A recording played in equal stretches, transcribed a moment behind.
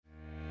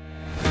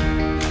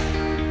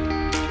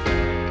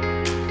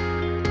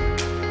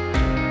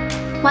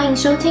欢迎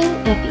收听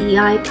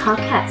FEI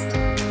Podcast，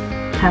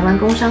 台湾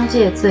工商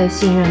界最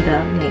信任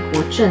的美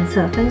国政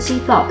策分析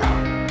报道。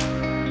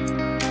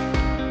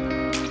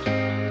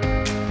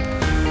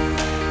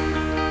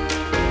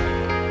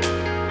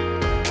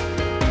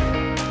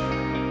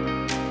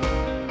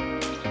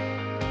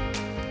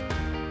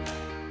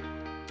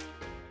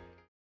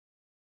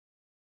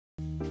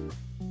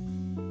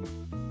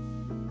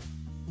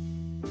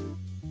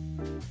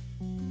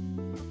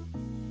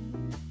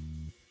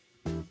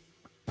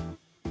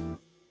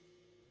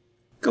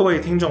各位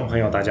听众朋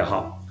友大家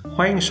好，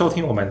欢迎收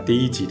听我们第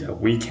一集的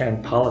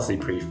Weekend Policy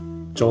Brief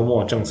周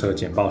末政策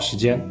简报时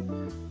间，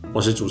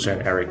我是主持人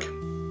Eric。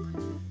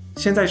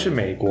 现在是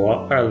美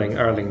国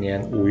2020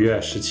年5月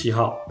17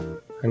号，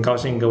很高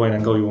兴各位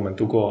能够与我们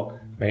度过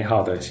美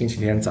好的星期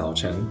天早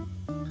晨。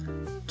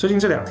最近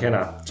这2天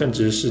正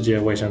值世界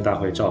卫生大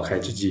会召开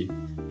之际，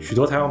许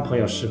多台湾朋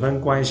友十分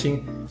关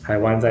心台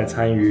湾在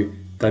参与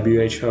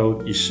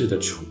WHO 一事的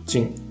处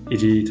境，以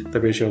及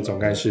WHO 总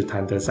干事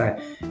谭德赛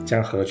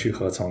将何去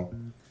何从。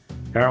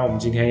然而我们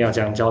今天要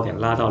将焦点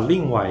拉到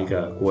另外一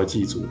个国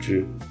际组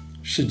织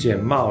——世界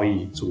贸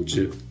易组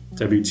织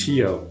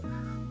WTO，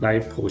 来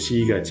剖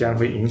析一个将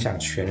会影响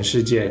全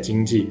世界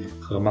经济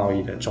和贸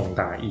易的重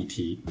大议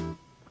题。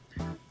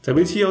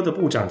WTO 的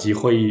部长级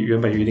会议原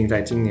本预定在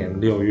今年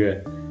6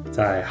月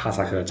在哈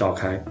萨克召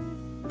开，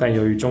但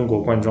由于中国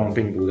冠状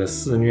病毒的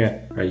肆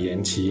虐而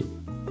延期。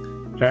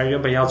然而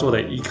原本要做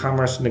的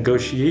e-commerce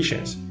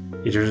negotiations，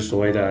 也就是所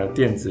谓的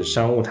电子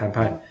商务谈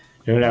判，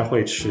仍然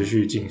会持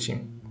续进行。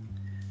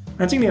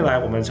那近年来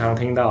我们常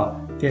听到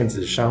电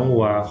子商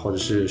务或者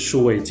是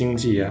数位经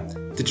济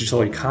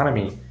digital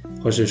economy，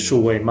 或是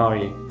数位贸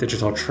易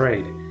digital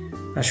trade。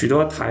 那许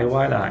多台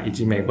湾以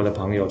及美国的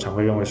朋友常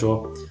会认为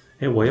说，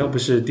我又不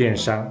是电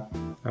商，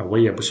我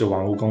也不是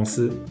网络公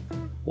司，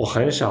我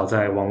很少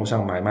在网络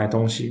上买卖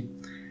东西，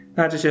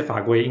那这些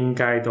法规应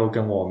该都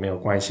跟我没有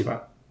关系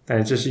吧？但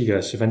是这是一个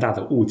十分大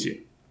的误解。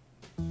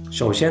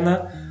首先呢，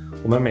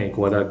我们美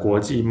国的国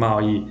际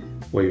贸易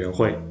委员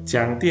会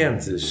将电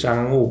子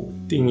商务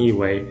定义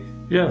为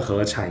任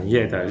何产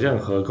业的任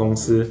何公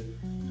司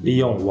利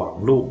用网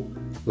络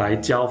来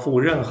交付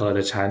任何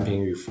的产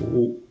品与服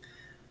务。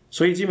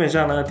所以基本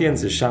上呢，电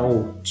子商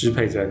务支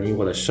配着你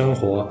我的生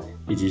活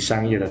以及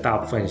商业的大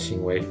部分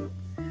行为。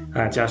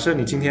假设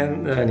你今天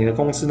你的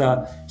公司呢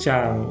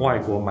向外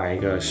国买一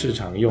个市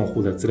场用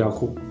户的资料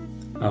库，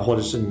或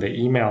者是你的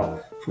email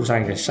附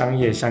上一个商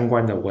业相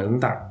关的文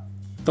档，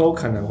都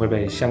可能会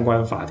被相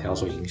关法条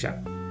所影响。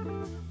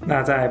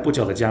那在不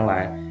久的将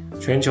来，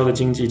全球的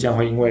经济将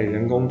会因为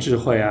人工智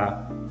慧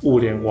物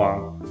联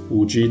网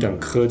 5G 等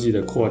科技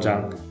的扩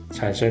张，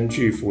产生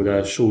巨幅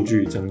的数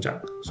据增长，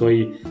所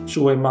以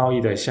数位贸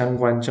易的相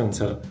关政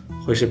策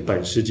会是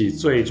本世纪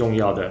最重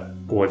要的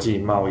国际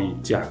贸易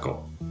架构。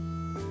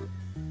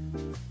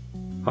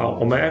好，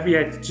我们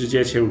FEI 直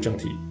接切入正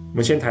题，我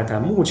们先谈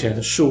谈目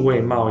前数位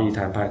贸易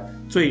谈判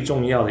最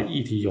重要的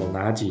议题有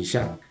哪几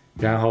项，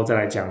然后再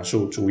来讲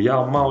述主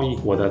要贸易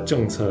国的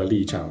政策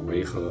立场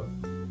为何。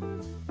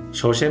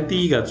首先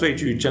第一个最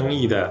具争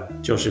议的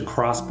就是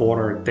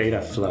cross-border data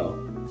flow，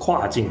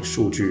 跨境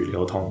数据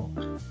流通。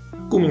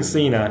顾名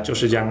思义呢，就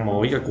是将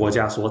某一个国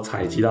家所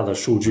采集到的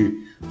数据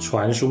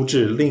传输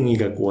至另一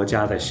个国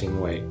家的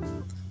行为。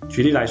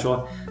举例来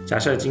说，假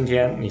设今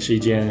天你是一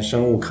间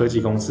生物科技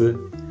公司，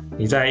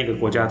你在一个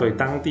国家对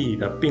当地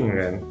的病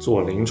人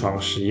做临床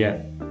实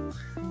验，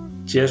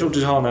结束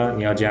之后呢，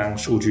你要将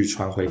数据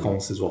传回公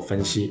司做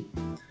分析，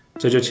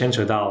这就牵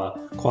扯到了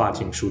跨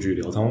境数据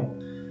流通。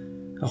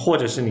或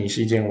者是你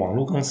是一间网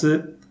络公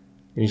司，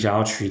你想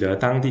要取得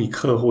当地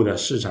客户的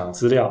市场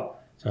资料，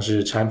像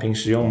是产品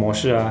使用模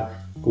式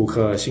顾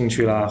客兴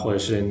趣或者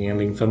是年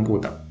龄分布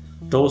等，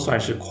都算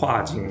是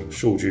跨境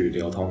数据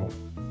流通。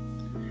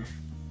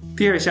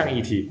第二项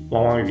议题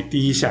往往与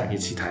第一项一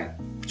起谈，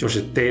就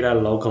是 data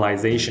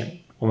localization，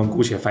 我们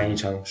姑且翻译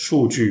成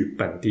数据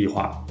本地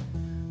化。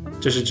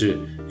这是指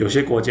有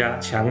些国家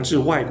强制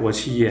外国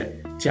企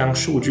业将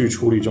数据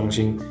处理中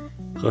心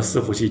和伺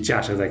服器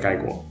架设在该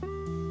国，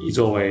以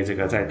作为这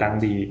个在当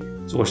地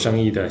做生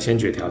意的先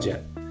决条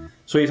件。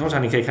所以通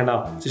常你可以看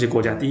到这些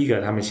国家，第一个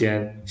他们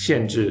先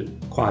限制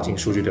跨境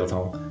数据流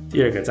通，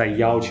第二个再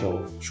要求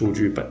数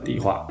据本地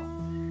化。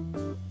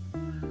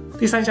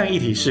第三项议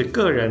题是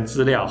个人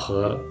资料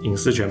和隐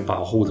私权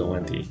保护的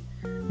问题。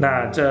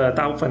那这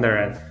大部分的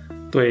人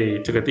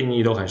对这个定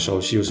义都很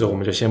熟悉，所以我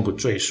们就先不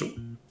赘述。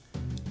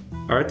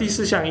而第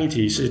四项议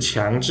题是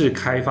强制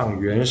开放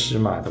原始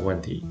码的问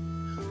题。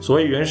所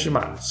谓原始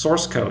码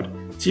source code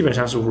基本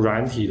上是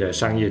软体的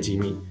商业机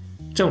密，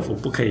政府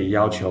不可以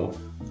要求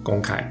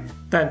公开。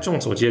但众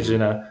所皆知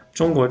呢，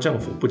中国政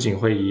府不仅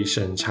会以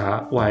审查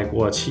外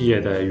国企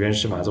业的原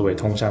始码作为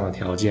通商的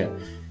条件，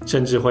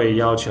甚至会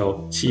要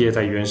求企业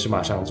在原始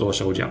码上做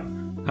手脚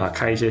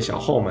开一些小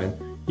后门，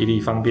以利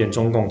方便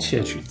中共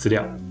窃取资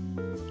料。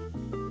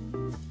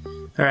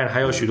当然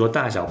还有许多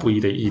大小不一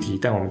的议题，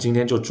但我们今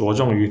天就着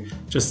重于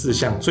这4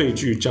项最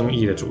具争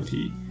议的主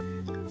题。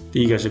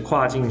第一个是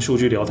跨境数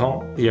据流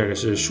通，第二个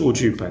是数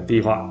据本地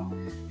化，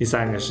第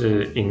三个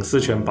是隐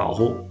私权保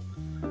护，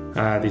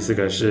第四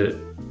个是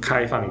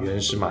开放原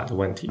始码的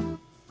问题。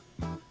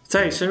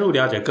在深入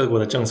了解各国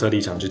的政策立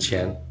场之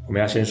前，我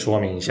们要先说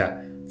明一下，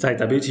在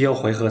WTO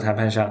回合谈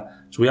判上，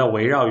主要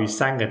围绕于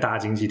3个大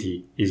经济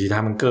体以及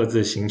他们各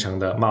自形成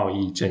的贸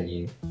易阵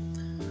营。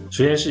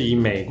首先是以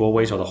美国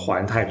为首的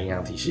环太平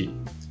洋体系，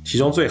其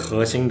中最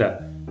核心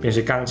的便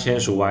是刚签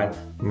署完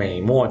美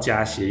墨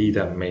加协议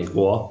的美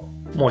国、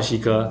墨西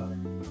哥、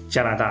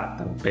加拿大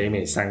等北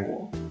美3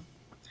国。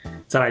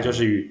再来就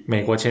是与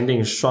美国签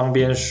订双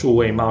边数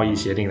位贸易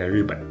协定的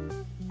日本。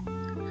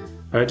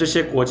而这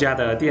些国家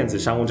的电子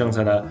商务政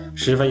策呢，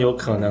十分有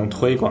可能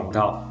推广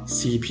到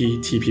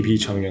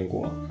CPTPP 成员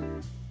国。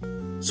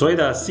所谓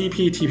的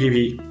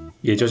CPTPP，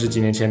 也就是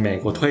几年前美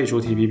国退出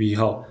TPP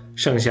后，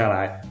剩下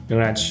来仍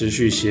然持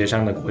续协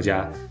商的国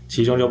家，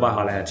其中就包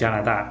含了加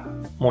拿大、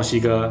墨西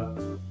哥、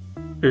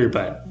日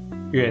本、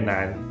越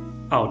南、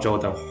澳洲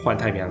等环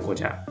太平洋国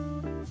家。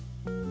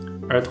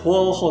而脱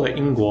欧后的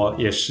英国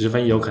也十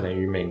分有可能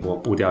与美国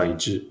步调一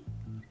致。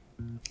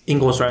英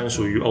国虽然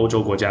属于欧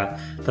洲国家，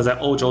但在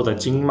欧洲的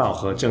经贸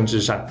和政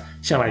治上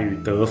向来与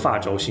德法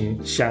轴心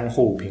相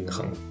互平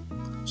衡，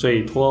所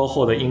以脱欧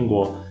后的英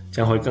国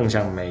将会更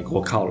向美国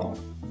靠拢。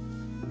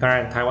当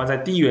然，台湾在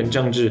地缘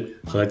政治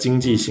和经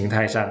济形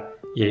态上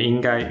也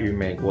应该与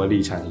美国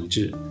立场一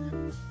致。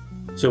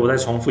所以我再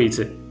重复一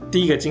次，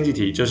第一个经济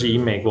体就是以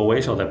美国为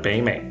首的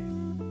北美，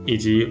以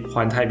及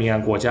环太平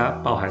洋国家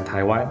包含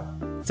台湾，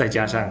再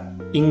加上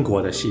英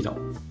国的系统。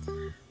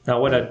那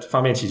为了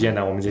方便起见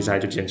呢，我们接下来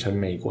就简称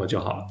美国就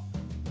好了。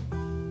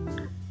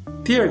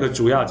第二个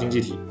主要经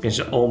济体便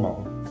是欧盟。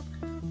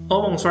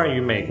欧盟虽然与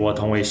美国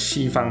同为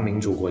西方民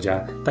主国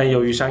家，但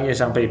由于商业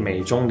上被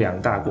美中2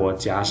大国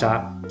夹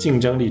杀，竞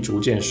争力逐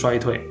渐衰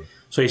退，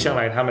所以向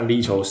来他们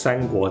力求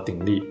3国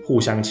鼎立，互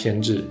相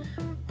牵制，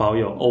保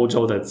有欧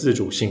洲的自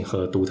主性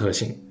和独特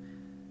性。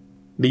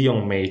利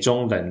用美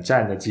中冷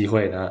战的机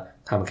会呢，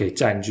他们可以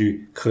占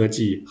据科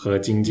技和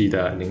经济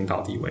的领导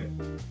地位。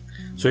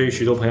所以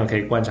许多朋友可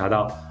以观察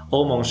到，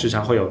欧盟时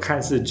常会有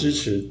看似支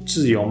持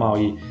自由贸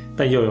易，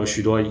但又有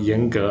许多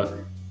严格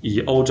以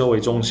欧洲为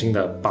中心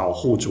的保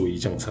护主义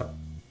政策。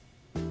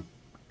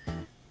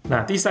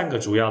那第3个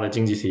主要的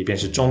经济体便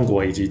是中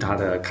国以及它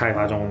的开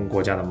发中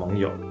国家的盟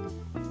友。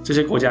这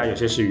些国家有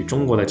些是与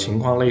中国的情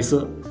况类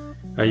似，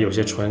而有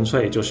些纯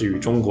粹就是与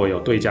中国有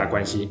对价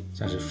关系，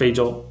像是非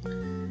洲。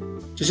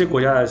这些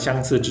国家的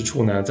相似之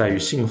处呢，在于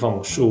信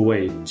奉数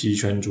位集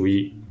权主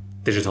义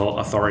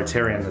 （Digital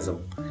Authoritarianism），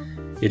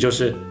 也就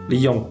是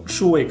利用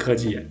数位科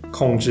技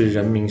控制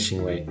人民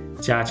行为，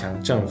加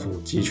强政府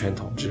集权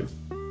统治。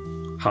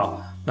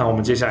好，那我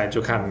们接下来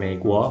就看美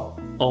国、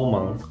欧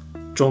盟、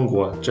中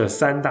国这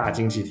3大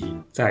经济体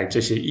在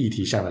这些议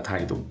题上的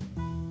态度。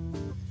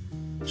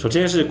首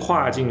先是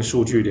跨境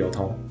数据流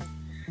通。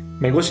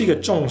美国是一个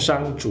重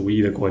商主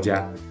义的国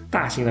家，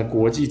大型的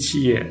国际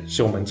企业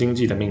是我们经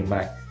济的命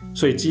脉，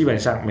所以基本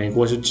上美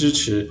国是支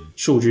持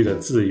数据的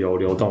自由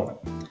流动的。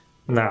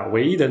那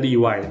唯一的例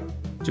外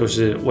就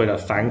是为了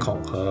反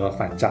恐和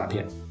反诈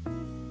骗。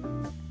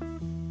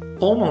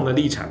欧盟的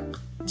立场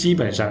基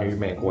本上与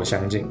美国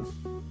相近。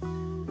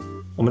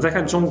我们再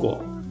看中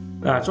国，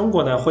那中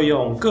国呢会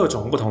用各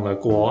种不同的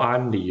国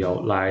安理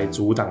由来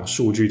阻挡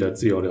数据的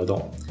自由流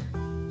动，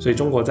所以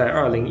中国在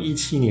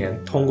2017年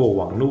通过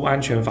网络安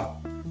全法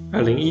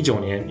，2019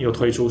年又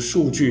推出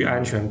数据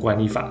安全管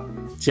理法，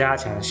加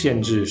强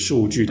限制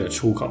数据的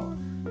出口，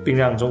并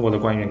让中国的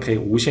官员可以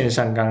无限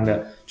上纲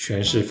的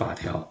诠释法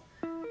条。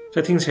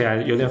这听起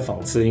来有点讽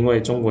刺，因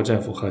为中国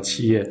政府和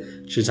企业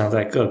时常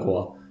在各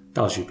国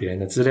盗取别人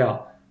的资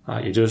料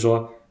也就是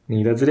说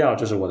你的资料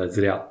就是我的资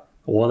料，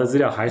我的资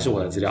料还是我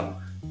的资料。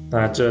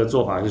那这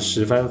做法是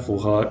十分符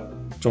合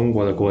中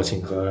国的国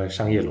情和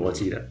商业逻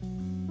辑的。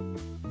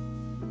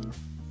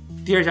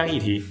第2项议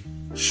题，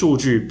数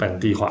据本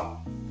地化。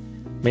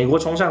美国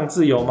崇尚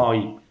自由贸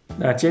易，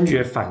那坚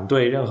决反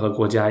对任何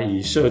国家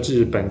以设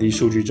置本地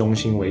数据中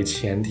心为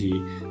前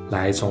提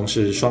来从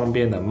事双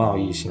边的贸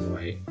易行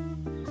为。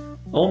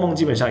欧盟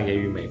基本上也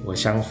与美国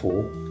相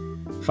符，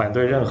反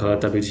对任何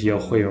WTO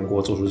会员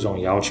国做出这种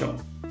要求。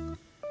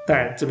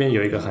但这边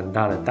有一个很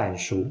大的但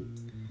书，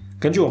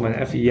根据我们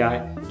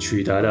FEI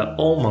取得的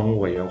欧盟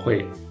委员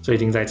会最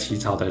近在起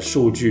草的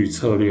数据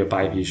策略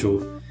白皮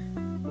书，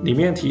里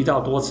面提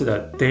到多次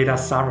的 data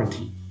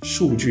sovereignty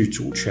数据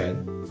主权。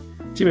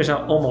基本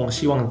上欧盟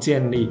希望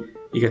建立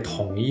一个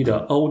统一的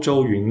欧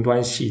洲云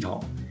端系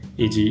统，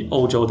以及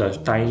欧洲的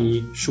单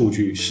一数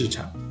据市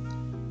场。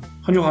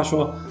换句话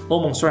说，欧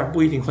盟虽然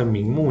不一定会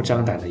明目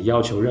张胆地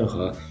要求任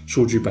何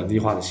数据本地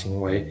化的行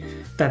为，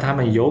但他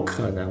们有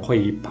可能会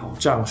以保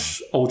障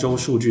欧洲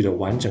数据的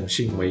完整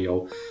性为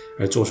由，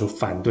而做出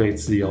反对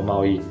自由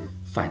贸易、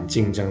反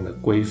竞争的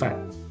规范。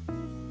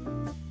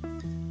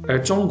而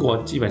中国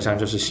基本上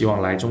就是希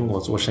望来中国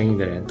做生意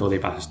的人都得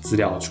把资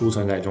料储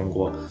存在中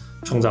国，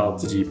创造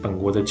自己本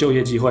国的就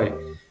业机会，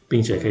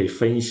并且可以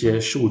分一些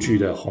数据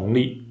的红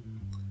利。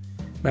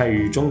那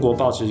与中国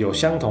抱持有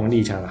相同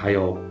立场的还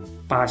有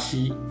巴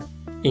西、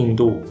印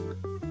度、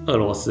俄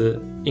罗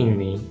斯、印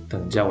尼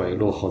等较为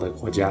落后的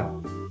国家。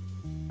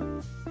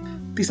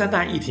第三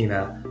大议题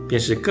呢，便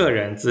是个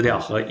人资料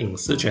和隐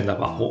私权的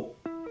保护。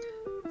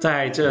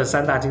在这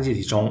三大经济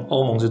体中，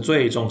欧盟是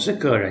最重视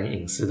个人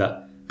隐私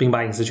的，并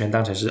把隐私权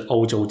当成是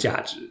欧洲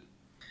价值。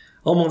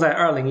欧盟在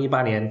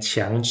2018年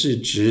强制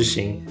执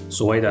行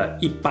所谓的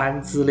一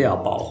般资料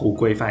保护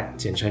规范，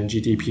简称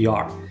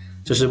GDPR，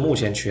 这是目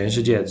前全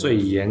世界最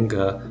严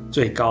格、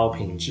最高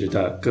品质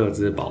的个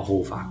资保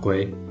护法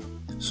规，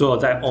所有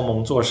在欧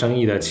盟做生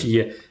意的企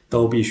业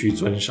都必须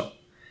遵守。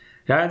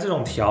然而这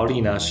种条例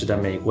呢，使得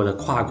美国的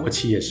跨国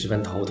企业十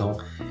分头痛，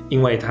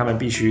因为他们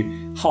必须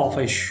耗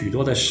费许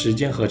多的时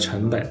间和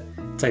成本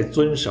在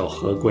遵守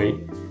合规，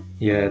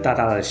也大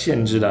大的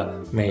限制了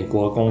美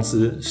国公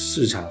司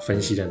市场分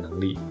析的能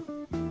力。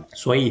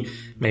所以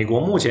美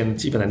国目前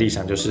基本的立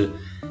场就是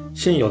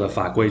现有的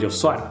法规就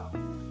算了，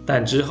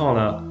但之后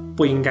呢，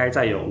不应该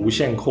再有无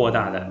限扩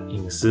大的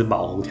隐私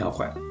保护条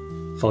款，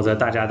否则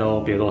大家都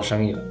别做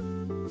生意了。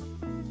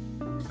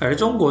而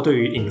中国对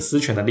于隐私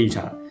权的立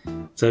场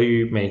则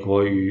与美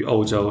国与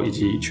欧洲以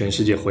及全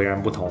世界迥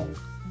然不同。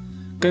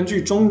根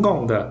据中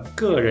共的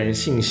个人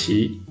信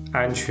息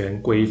安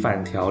全规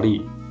范条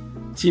例，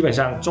基本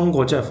上中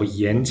国政府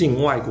严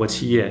禁外国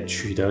企业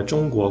取得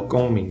中国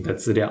公民的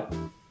资料，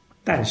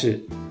但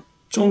是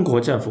中国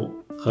政府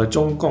和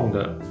中共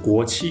的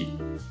国企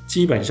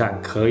基本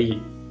上可以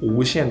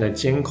无限的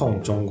监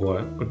控中国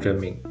人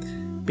民，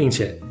并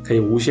且可以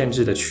无限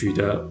制的取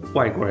得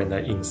外国人的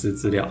隐私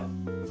资料。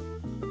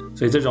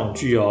所以这种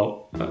具有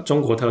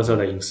中国特色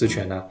的隐私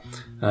权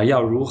呢，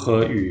要如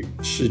何与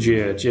世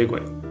界接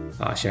轨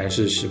显然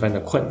是十分的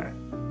困难。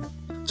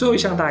最后一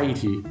项大议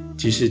题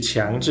即是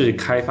强制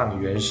开放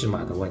原始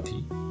码的问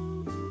题。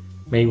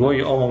美国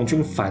与欧盟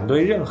均反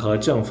对任何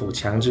政府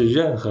强制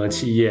任何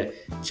企业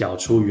缴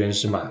出原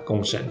始码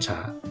供审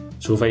查，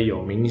除非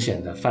有明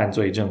显的犯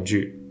罪证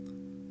据。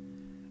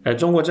而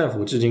中国政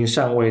府至今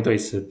尚未对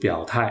此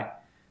表态，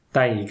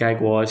但以该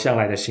国向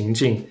来的行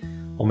径，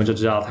我们就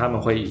知道他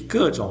们会以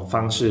各种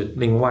方式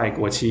令外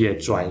国企业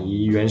转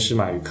移原始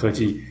码与科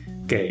技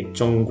给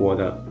中国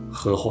的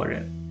合伙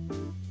人。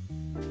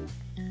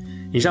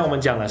以上我们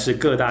讲的是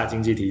各大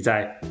经济体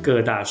在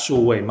各大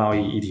数位贸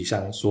易议题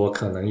上所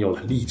可能有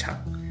的立场，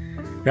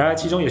然而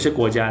其中有些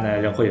国家呢，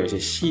仍会有一些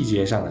细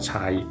节上的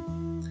差异。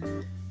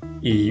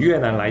以越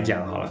南来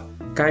讲好了，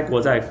该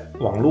国在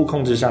网络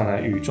控制上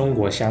呢与中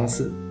国相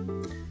似，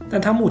但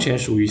它目前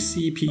属于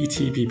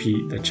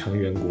CPTPP 的成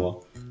员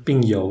国，并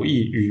有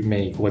意与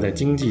美国的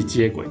经济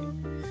接轨，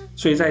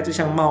所以在这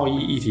项贸易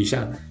议题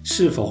上，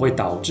是否会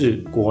导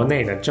致国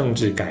内的政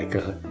治改革，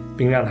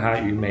并让它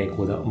与美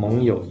国的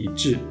盟友一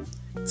致，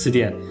此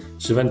点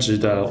十分值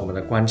得我们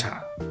的观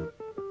察。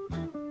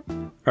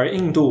而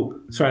印度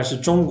虽然是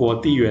中国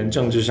地缘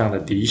政治上的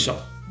敌手，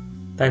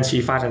但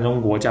其发展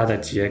中国家的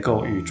结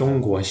构与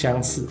中国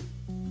相似，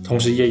同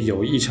时也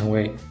有意成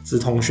为资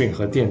通讯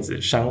和电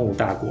子商务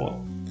大国。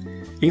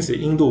因此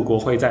印度国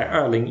会在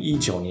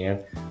2019年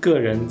个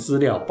人资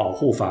料保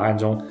护法案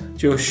中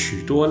就有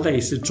许多类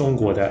似中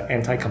国的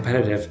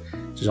anti-competitive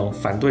这种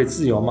反对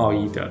自由贸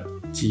易的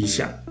迹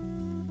象。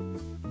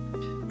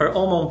而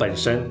欧盟本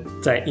身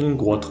在英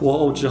国脱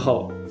欧之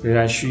后，仍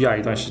然需要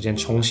一段时间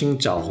重新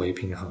找回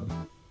平衡。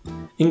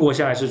英国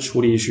向来是处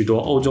理许多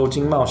欧洲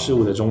经贸事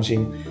务的中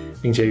心，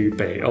并且与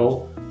北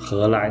欧、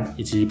荷兰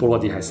以及波罗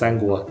的海三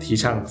国提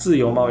倡自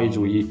由贸易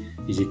主义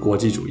以及国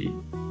际主义。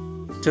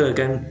这个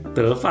跟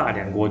德法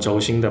两国轴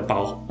心的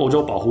欧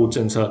洲保护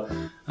政策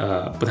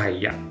不太一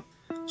样，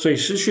所以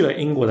失去了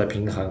英国的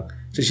平衡，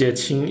这些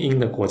亲英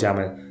的国家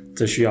们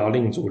则需要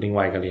另组另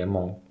外一个联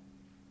盟。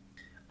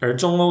而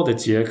中欧的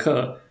捷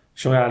克、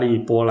匈牙利、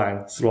波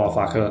兰、斯洛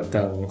伐克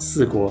等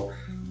4国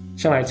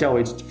向来较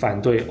为反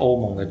对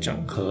欧盟的整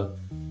合，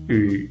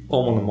与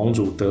欧盟的盟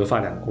主德法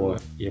两国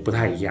也不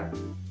太一样。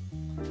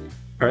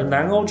而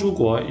南欧诸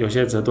国有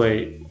些则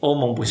对欧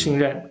盟不信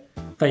任，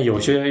但有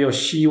些又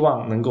希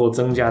望能够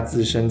增加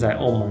自身在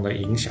欧盟的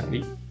影响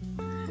力。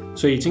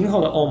所以今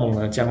后的欧盟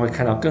呢，将会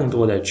看到更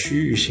多的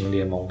区域型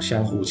联盟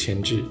相互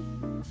牵制，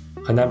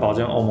很难保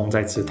证欧盟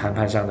在此谈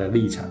判上的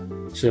立场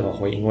是否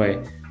会因为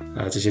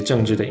这些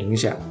政治的影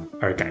响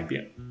而改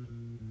变。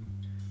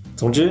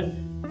总之，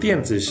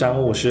电子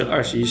商务是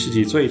21世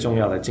纪最重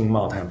要的经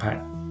贸谈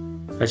判，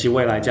而其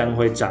未来将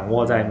会掌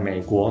握在美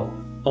国、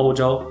欧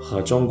洲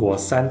和中国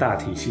3大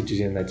体系之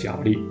间的角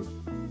力。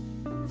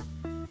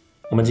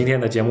我们今天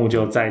的节目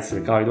就在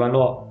此告一段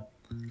落，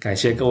感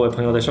谢各位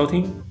朋友的收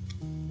听，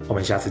我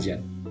们下次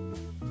见。